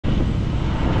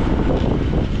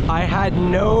I had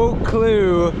no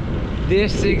clue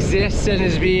this exists and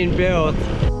is being built.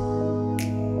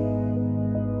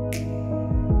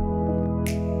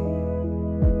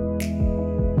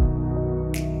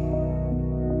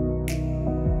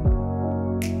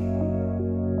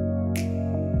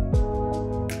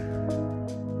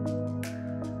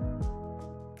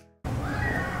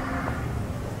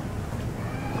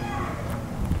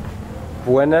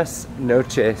 Buenas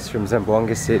noches from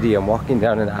Zamboanga City. I'm walking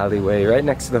down an alleyway right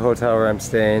next to the hotel where I'm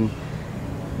staying.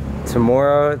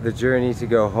 Tomorrow the journey to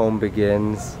go home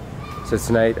begins. So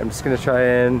tonight I'm just gonna try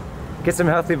and get some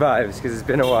healthy vibes because it's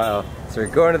been a while. So we're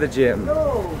going to the gym.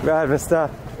 Rad, my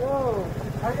stuff. Whoa,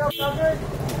 are you covered?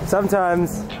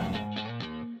 Sometimes.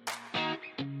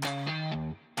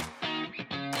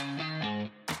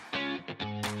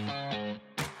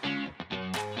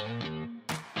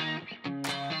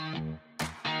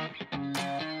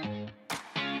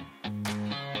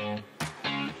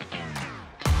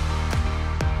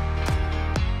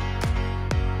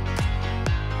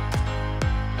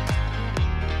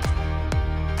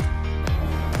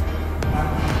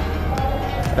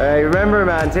 Hey, remember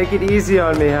man, take it easy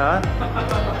on me, huh?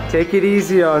 Take it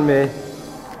easy on me.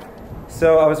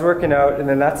 So I was working out and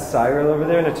then that's Cyril over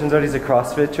there and it turns out he's a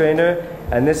CrossFit trainer.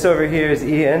 And this over here is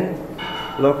Ian,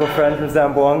 local friend from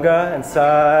Zamboanga. And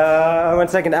one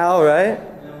second, Al, right?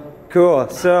 Cool,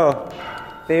 so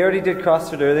they already did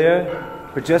CrossFit earlier,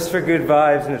 but just for good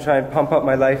vibes and to try and pump up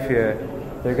my life here,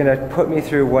 they're gonna put me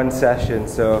through one session,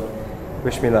 so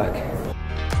wish me luck.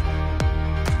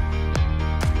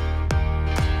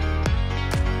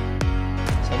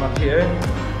 Up here.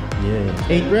 Yeah.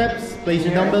 8 reps. Place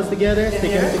your dumbbells together.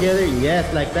 Stick them together.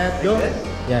 Yes, like that. Go.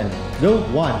 Yeah. Go.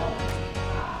 1,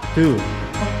 2.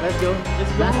 Let's go.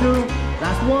 Last 2.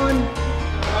 Last 1.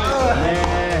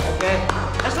 Yes. Okay.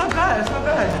 That's not bad. That's not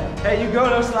bad. Hey, you go.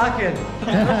 No slacking.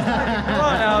 Come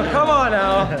on now. Come on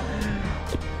now.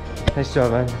 Nice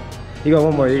job, man. You got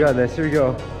one more. You got this. Here we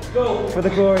go. Go. For the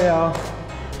glory, Al.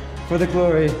 For the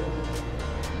glory.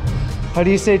 How do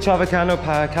you say Chavacano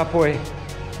Kapoi?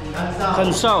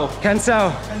 Cansao.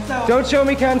 Cansao. Don't show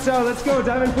me cansao. Let's go.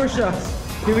 Diamond push-ups.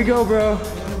 Here we go, bro.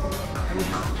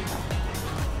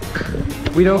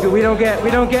 We don't get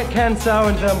cansao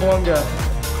in Zamboanga.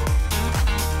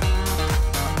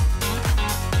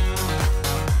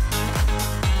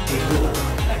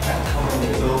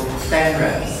 So 10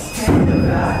 reps.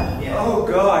 Oh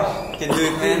gosh. Can do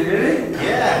it, man. Really?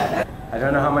 Yeah. I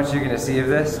don't know how much you're gonna see of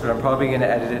this, but I'm probably gonna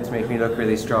edit it to make me look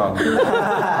really strong. Good.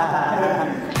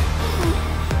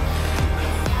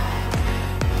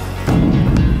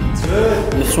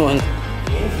 This one.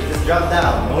 Okay, so just drop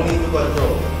down. No need to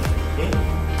control. Okay.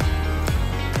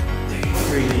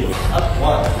 3. Up.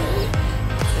 1,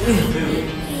 2,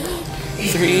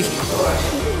 3.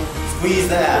 Squeeze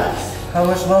the abs. How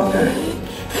much longer?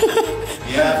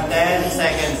 You have 10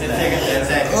 seconds. 10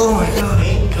 seconds. Oh my god.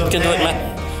 8 to You can 10, do it, man.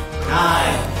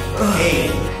 9,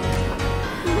 8.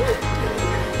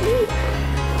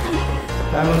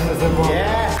 Vamos a Zamboanga.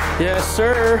 Yeah. Yes,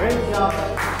 sir. Great job.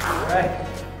 Right.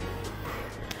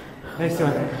 Nice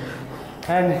one.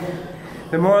 And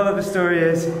the moral of the story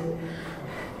is,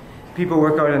 people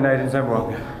work out at night in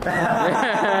Zamboanga.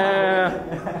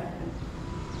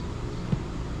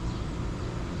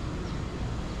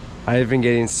 I've been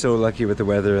getting so lucky with the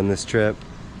weather on this trip.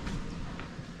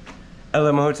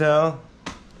 LM Hotel,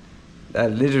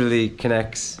 that literally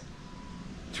connects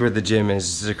to where the gym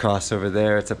is. It's across over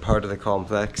there. It's a part of the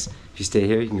complex. If you stay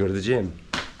here, you can go to the gym.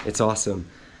 It's awesome.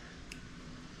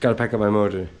 Gotta pack up my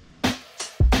motor.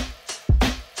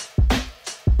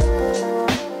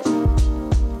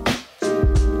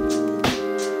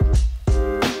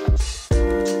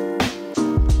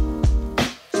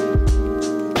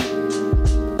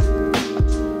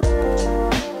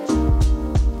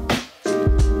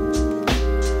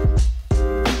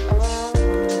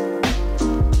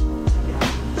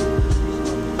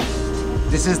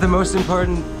 This is the most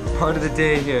important part of the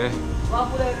day here. Oh,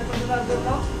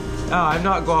 I'm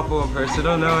not guapo in person,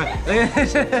 don't know it.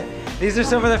 These are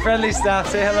some of the friendly staff.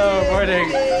 Say hello,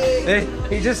 morning.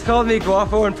 He just called me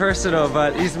guapo and personal,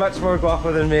 but he's much more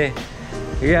guapo than me.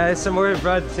 Yeah, it's some word,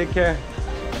 bud. Take care.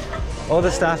 All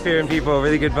the staff here and people,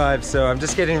 really good vibes. So I'm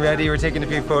just getting ready. We're taking a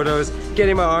few photos,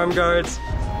 getting my arm guards.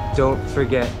 Don't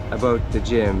forget about the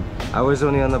gym. I was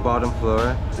only on the bottom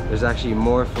floor. There's actually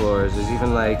more floors. There's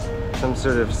even like some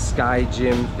sort of sky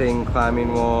gym thing,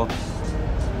 climbing wall.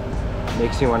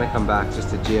 Makes me want to come back just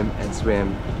to gym and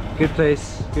swim. Good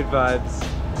place, good vibes.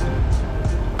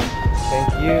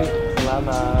 Thank you.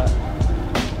 Salamat.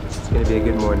 It's gonna be a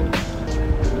good morning.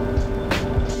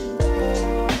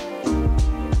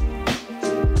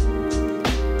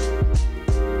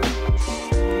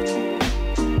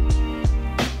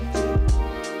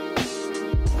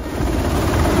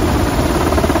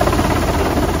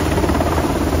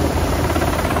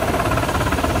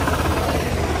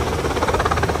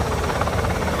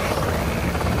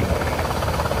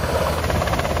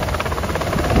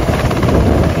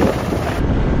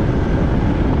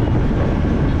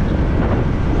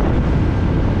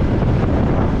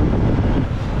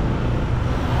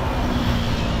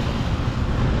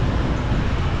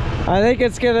 I think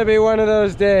it's gonna be one of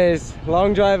those days.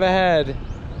 Long drive ahead.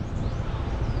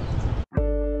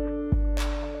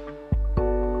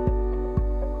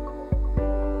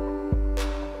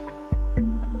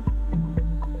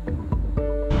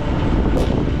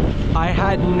 I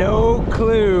had no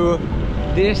clue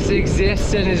this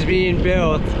exists and is being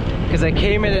built because I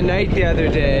came in at night the other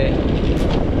day.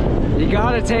 You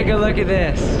gotta take a look at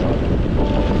this.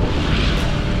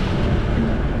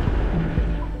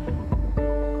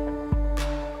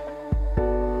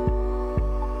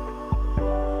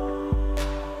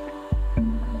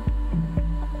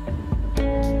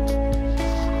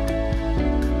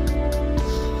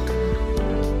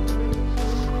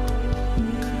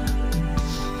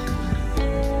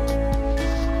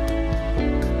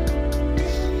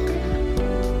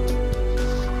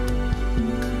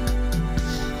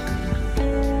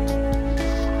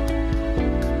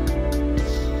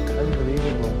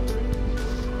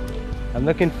 I'm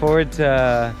looking forward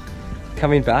to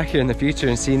coming back here in the future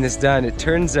and seeing this done. It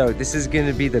turns out this is going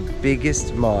to be the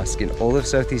biggest mosque in all of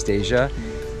Southeast Asia.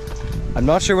 I'm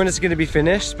not sure when it's going to be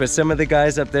finished, but some of the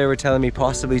guys up there were telling me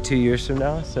possibly 2 years from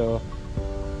now, so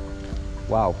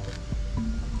wow.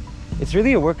 It's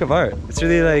really a work of art. It's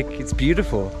really like, it's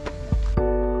beautiful.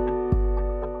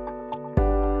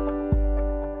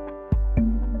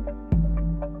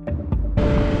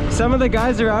 Some of the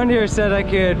guys around here said I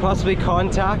could possibly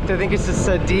contact, I think it's the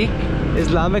Sadik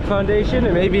Islamic Foundation,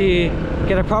 and maybe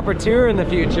get a proper tour in the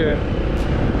future.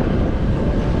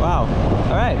 Wow.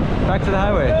 All right, back to the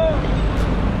highway.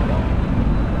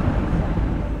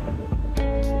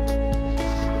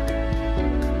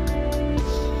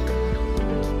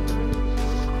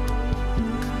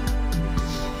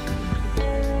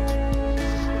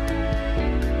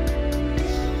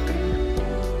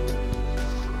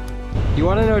 You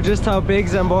want to know just how big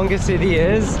Zamboanga City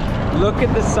is? Look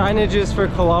at the signages for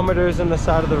kilometers on the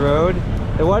side of the road.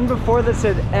 The one before that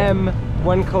said M,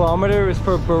 1 kilometer, was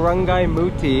for Barangay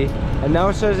Muti, and now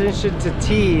it's transitioned to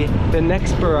T, the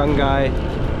next barangay.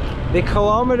 They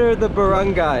kilometer the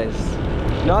barangays,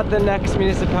 not the next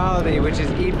municipality, which is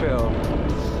Ipil.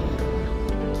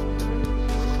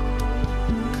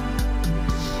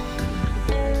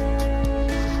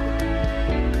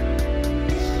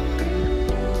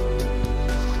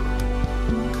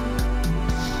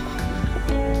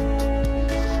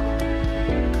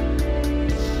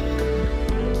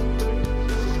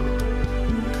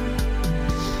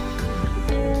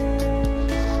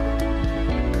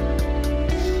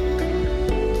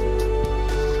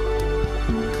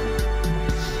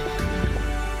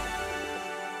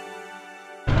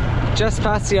 Just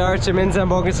past the arch, I'm in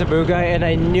Zamboanga City, and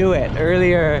I knew it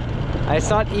earlier. I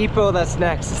saw Ipil that's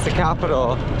next, it's the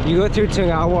capital. You go through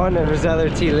Tungawan and Rizal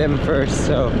Lim first,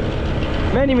 so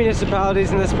many municipalities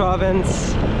in this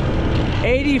province.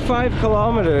 85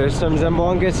 kilometers from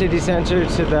Zamboanga city center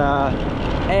to the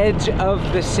edge of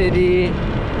the city,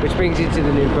 which brings you to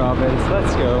the new province.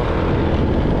 Let's go.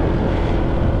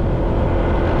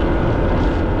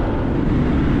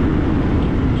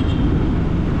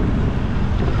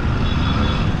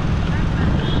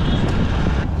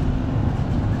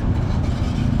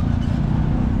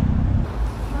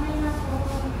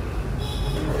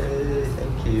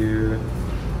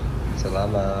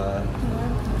 Salamat.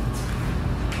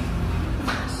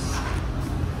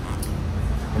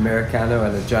 Americano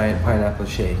and a giant pineapple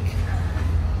shake.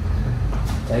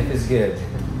 Life is good.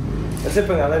 What's the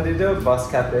pangalan dito? Boss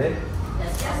Cafe?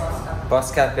 Yes,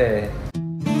 Boss Cafe.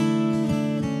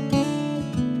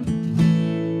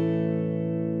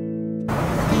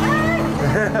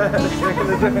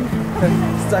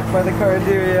 Stuck by the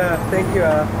Carderia. Thank you.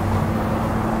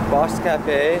 Boss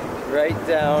Cafe, right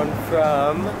down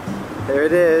from, there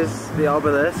it is, the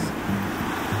obelisk.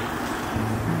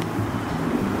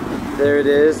 There it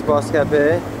is, Boss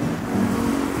Cafe.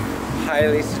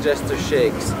 Highly suggest their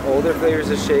shakes. All their flavors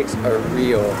of shakes are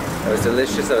real. That was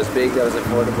delicious, that was big, that was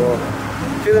affordable.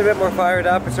 Feeling a bit more fired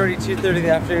up. It's already 2:30 in the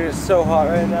afternoon. It's so hot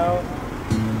right now.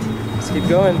 Let's keep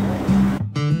going.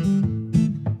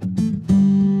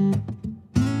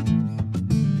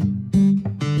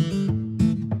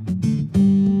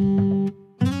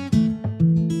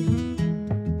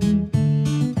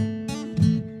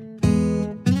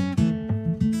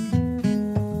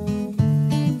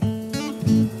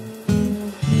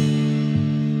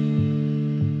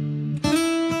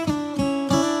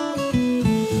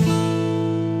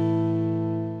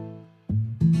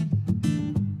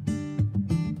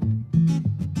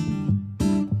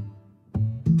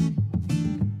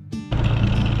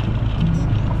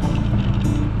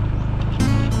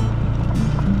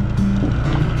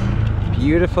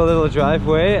 beautiful little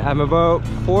driveway. I'm about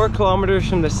 4 kilometers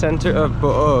from the center of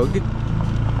Buug,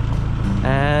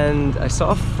 and I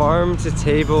saw a farm to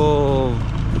table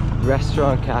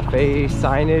restaurant cafe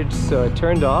signage, so I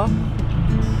turned off.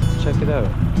 Let's check it out.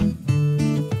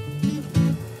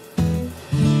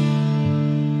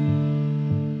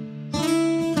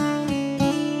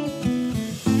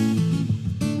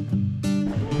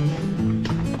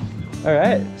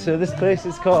 Alright, so this place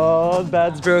is called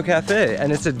Badsbro Cafe,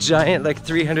 and it's a giant, like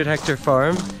 300-hectare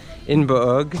farm in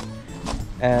Buug.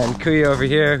 And Kuya over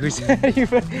here, he's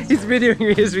videoing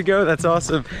me as we go. That's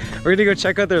awesome. We're gonna go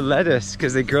check out their lettuce,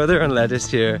 because they grow their own lettuce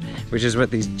here, which is what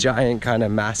these giant, kind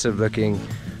of massive looking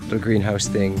little greenhouse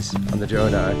things on the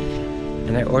drone are.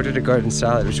 And I ordered a garden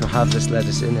salad, which will have this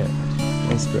lettuce in it.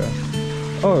 Nice, bro.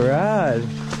 Oh, rad.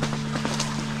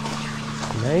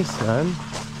 Nice, man.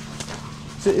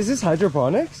 So is this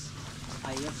hydroponics?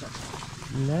 Yes, sir.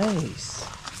 Nice.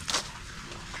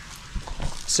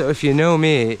 So if you know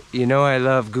me, you know I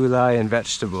love gulay and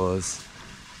vegetables.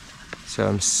 So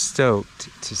I'm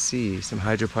stoked to see some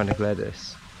hydroponic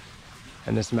lettuce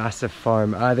and this massive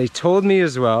farm. They told me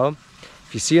as well,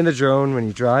 if you see in the drone, when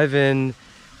you drive in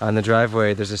on the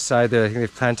driveway, there's a side there, I think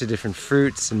they've planted different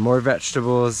fruits and more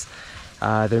vegetables.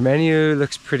 Their menu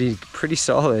looks pretty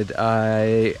solid.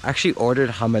 I actually ordered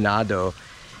hamonado.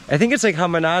 I think it's like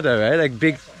hamonado, right? Like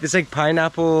big, it's like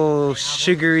pineapple,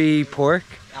 sugary pork.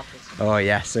 Oh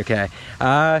yes, okay.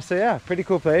 So yeah, pretty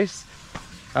cool place.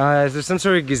 There's some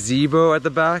sort of gazebo at the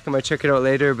back. I might check it out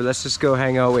later, but let's just go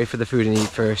hang out, wait for the food and eat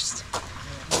first.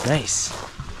 Nice.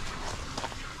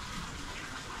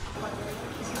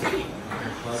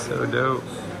 So dope.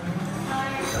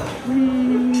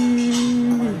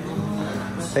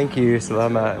 Thank you,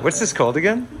 salamat. What's this called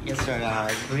again? Yes, sir.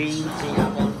 Green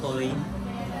pineapple calling.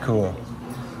 Cool.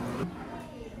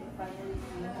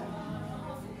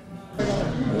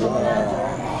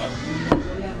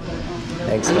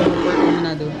 Thanks,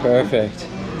 man. Perfect.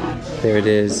 There it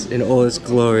is in all its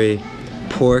glory.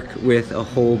 Pork with a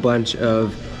whole bunch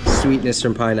of sweetness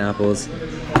from pineapples.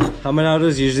 Hamonado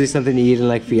is usually something to eat in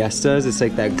like fiestas. It's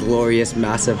like that glorious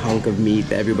massive hunk of meat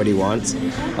that everybody wants.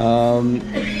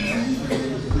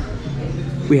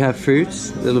 We have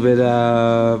fruits, a little bit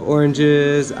of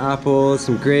oranges, apples,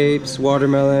 some grapes,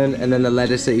 watermelon, and then the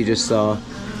lettuce that you just saw.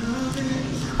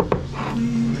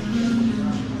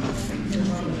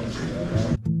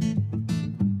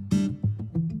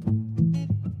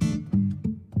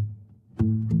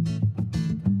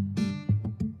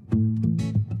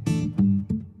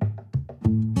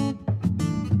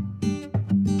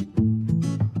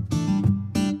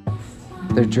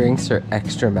 Their drinks are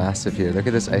extra massive here. Look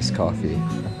at this iced coffee.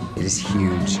 It is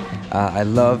huge. I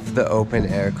love the open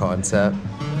air concept.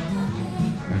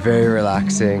 Very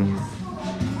relaxing.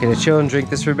 Gonna chill and drink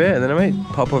this for a bit, and then I might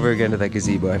pop over again to that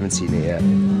gazebo. I haven't seen it yet.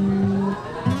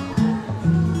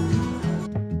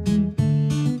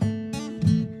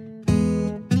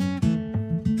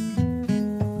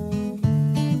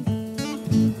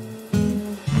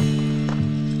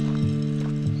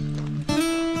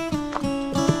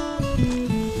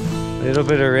 A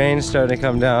little bit of rain starting to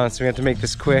come down, so we have to make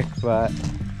this quick, but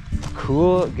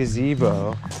cool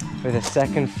gazebo with a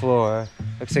second floor.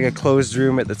 Looks like a closed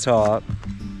room at the top.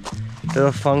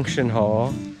 Little function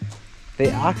hall. They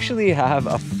actually have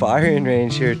a firing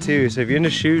range here too, so if you're into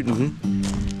shooting,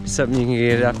 something you can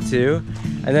get up to.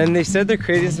 And then they said they're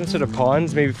creating some sort of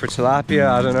ponds, maybe for tilapia,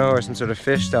 I don't know, or some sort of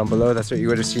fish down below. That's what you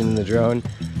would have seen in the drone.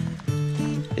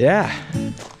 Yeah,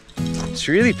 it's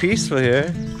really peaceful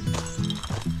here.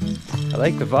 I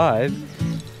like the vibe.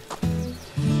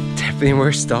 Definitely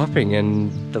worth stopping, and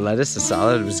the lettuce, the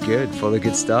salad was good, full of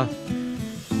good stuff.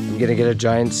 I'm gonna get a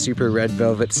giant super red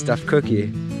velvet stuffed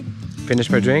cookie. Finish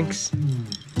my drinks.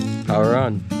 Power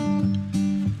on.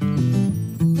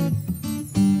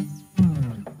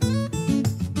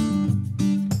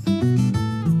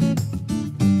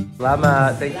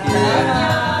 Lama, thank you.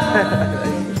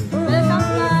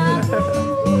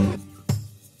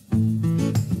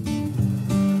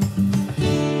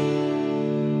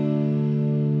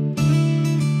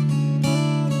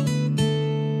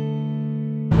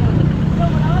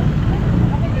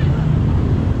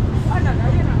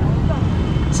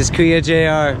 This is Kuya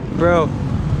JR, bro.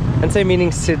 Ano sa'yo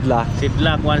meaning sidlak?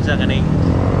 Sidlak, one sa kaning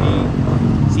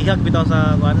sihag bitaw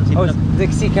sa one. Oh, like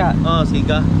sika. Oh,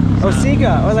 siga. Oh,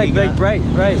 siga. Oh, like bright.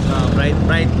 Bright.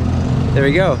 There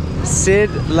we go.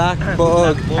 Sidlak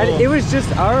Buug. And it was just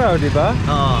araw, diba?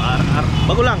 Oh,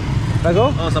 bago lang.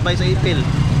 Bago? Oh, sabay sa Ipil.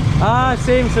 Ah,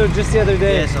 same. So just the other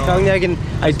day. Yes, oh.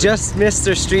 I just missed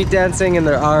their street dancing and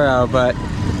their araw, but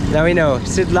Now we know.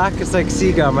 Sidlak is like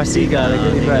siga, masiga, like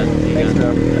really bad. Thanks, bro.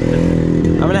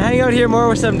 I'm gonna hang out here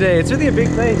more someday. It's really a big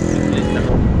place.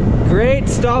 Great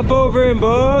stopover in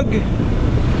Buug.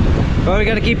 But we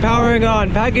gotta keep powering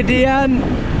on. Pagadian.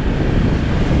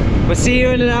 We'll see you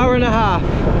in an hour and a half.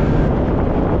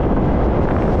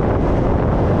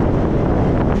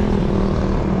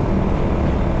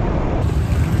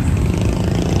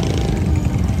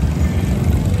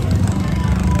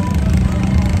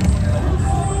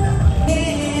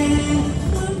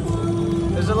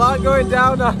 There's a lot going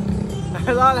down,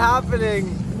 a lot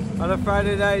happening on a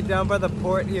Friday night down by the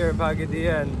port here in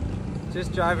Pagadian.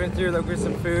 Just driving through, looking for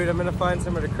some food. I'm gonna find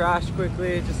somewhere to crash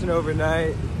quickly, just an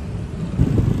overnight.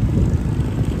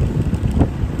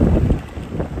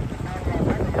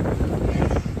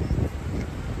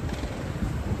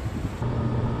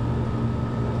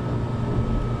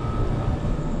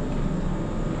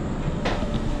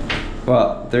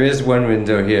 Well, there is one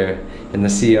window here in the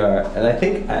CR, and I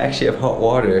think I actually have hot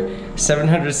water.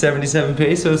 777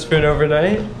 pesos for an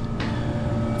overnight.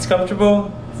 It's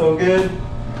comfortable, it's all good.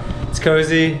 It's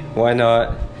cozy, why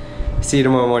not? See you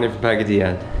tomorrow morning from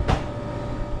Pagadian.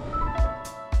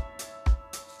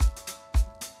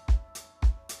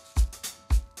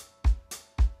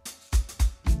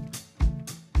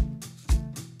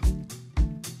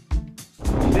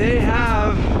 They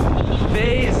have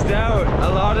phased out a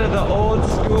lot of the old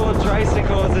school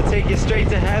tricycles that take you straight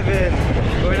to heaven,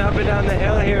 going up and down the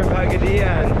hill here in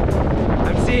Pagadian.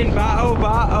 I'm seeing bao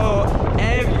bao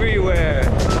everywhere.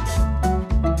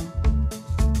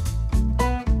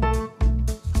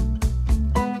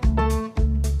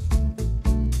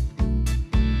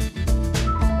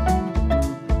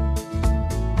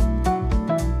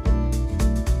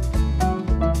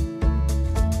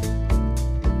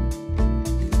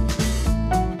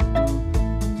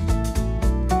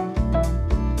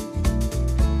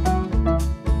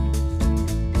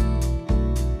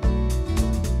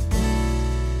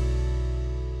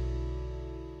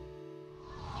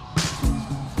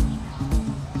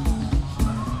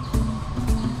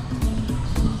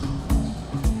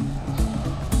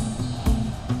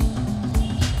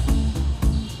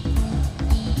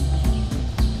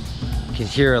 You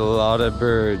can hear a lot of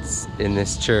birds in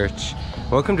this church.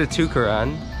 Welcome to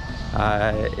Tukuran.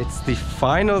 It's the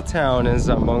final town in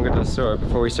Zamboanga City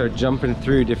before we start jumping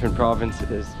through different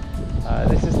provinces.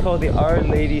 This is called the Our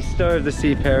Lady Star of the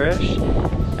Sea Parish.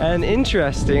 And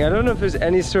interesting, I don't know if there's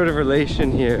any sort of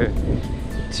relation here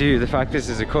to the fact this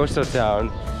is a coastal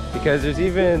town, because there's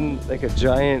even like a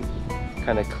giant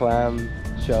kind of clam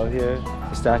shell here,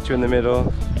 a statue in the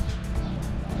middle.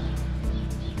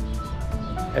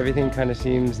 Everything kind of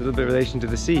seems a little bit relation to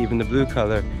the sea, even the blue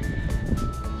color.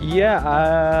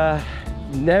 Yeah,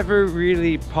 never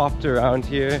really popped around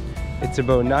here. It's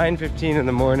about 9:15 in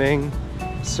the morning,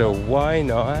 so why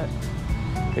not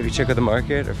maybe check out the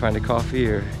market or find a coffee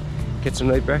or get some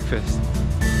late breakfast.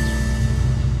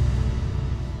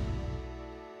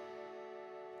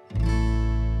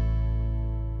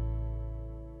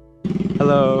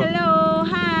 Hello. Hello,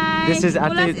 hi. This is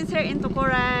Ulas Ate. is here in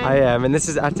Tukuran. I am, and this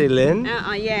is Ate Lynn.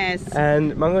 Yes.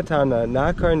 And Mangotana,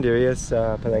 na karinderya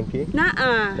sa palengke? Naa.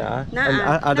 Naa.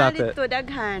 Naa. And dapat? Dito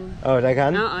daghan. Oh,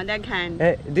 daghan? Oo, daghan.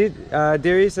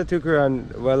 Diri sa Tukuran,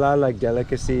 wala like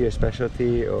delicacy or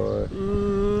specialty or...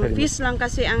 Fish lang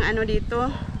kasi ang ano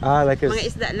dito. Like a... Mga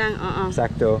isda lang, oo.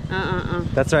 Sakto. Oo.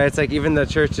 That's right, it's like even the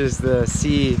church is the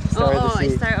sea, star of the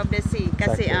sea. Star of the sea.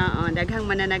 Kasi Sakto. daghang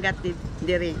mananagat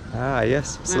diri.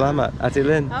 Yes. Salamat, Ate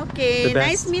Lynn. Okay, The best.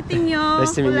 nice meeting you.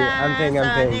 Nice to meet you. Ulas. Amping.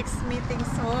 Next meeting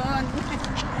soon.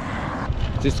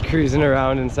 Just cruising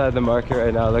around inside the market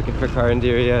right now looking for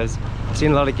carinderias.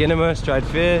 Seen a lot of ginormous, dried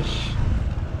fish.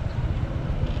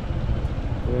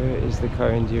 Where is the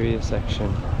carinderia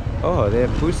section? Oh, they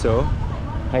have puso,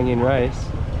 hanging rice.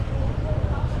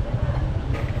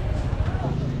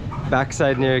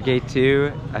 Backside near gate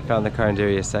 2, I found the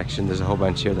carinderia section. There's a whole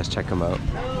bunch here, let's check them out.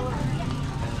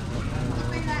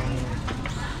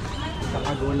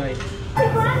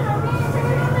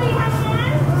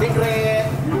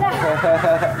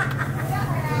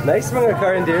 Nice mga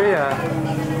carinderia.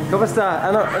 Kumusta?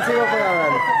 Ano?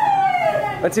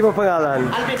 What's your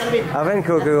pangalan? Alvin,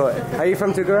 cool. Are you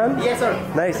from Tukuran? Yes, sir.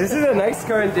 Nice. This is a nice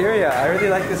carinderia. I really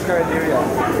like this carinderia.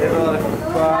 They have a lot of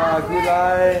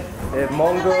gulay, they have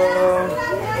mongo,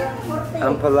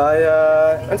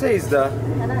 ampalaya. Ano isda?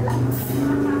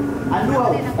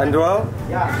 Andual?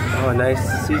 Yeah. Oh, nice.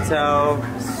 Sitaw.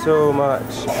 So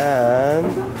much. And...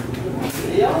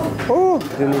 oh,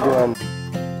 dinuguan.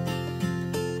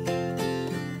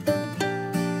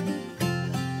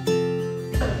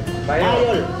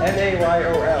 Mayol.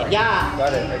 M-A-Y-O-L. Yeah.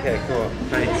 Got it. Okay, cool.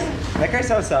 Nice.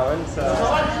 Nakasawsawan. So.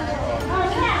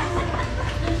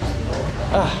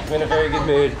 I'm in a very good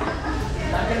mood.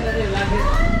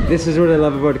 This is what I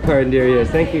love about Carinderias.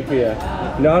 Thank you, Pia.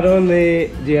 Not only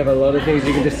do you have a lot of things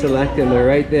you can just select and they're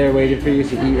right there waiting for you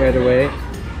to eat right away,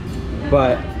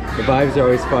 but the vibes are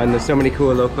always fun. There's so many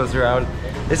cool locals around.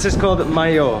 This is called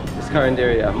Mayo. It's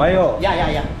Carinderia. Mayo.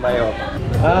 Yeah. Mayo.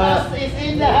 Is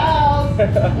in the house.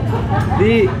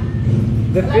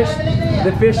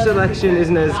 The fish selection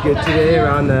isn't as good today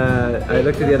around the. I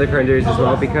looked at the other Carinderias as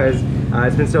well because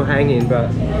it's been so hanging,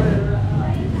 but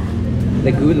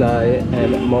the gulay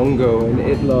and mongo and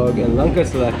itlog and langka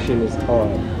selection is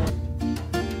on.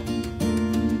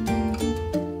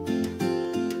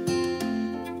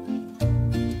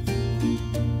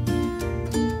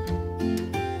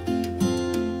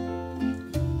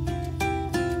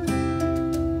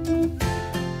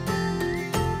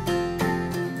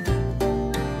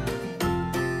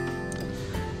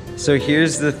 So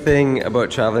here's the thing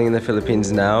about traveling in the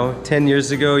Philippines now. 10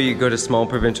 years ago, you go to small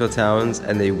provincial towns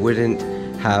and they wouldn't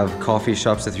have coffee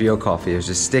shops with real coffee. It was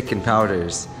just stick and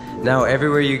powders. Now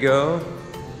everywhere you go,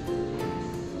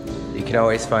 you can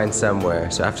always find somewhere.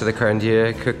 So after the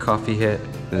Carinderia, quick coffee hit,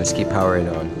 and just keep powering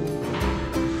on.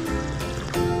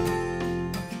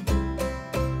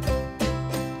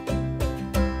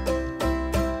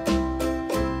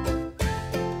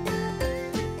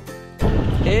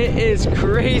 It is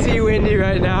crazy windy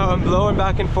right now. I'm blowing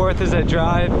back and forth as I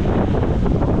drive.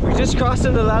 We just crossed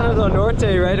into Llano del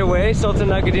Norte right away, Sultan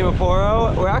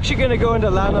Nagdimaporo. We're actually going to go into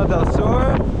Llano del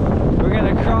Sur. We're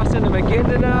going to cross into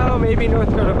Mindanao, maybe North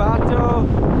Cotabato.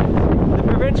 The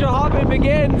provincial hopping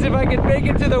begins if I can make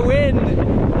it to the wind.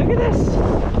 Look at this.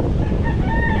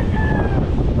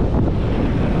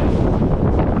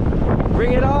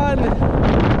 Bring it on.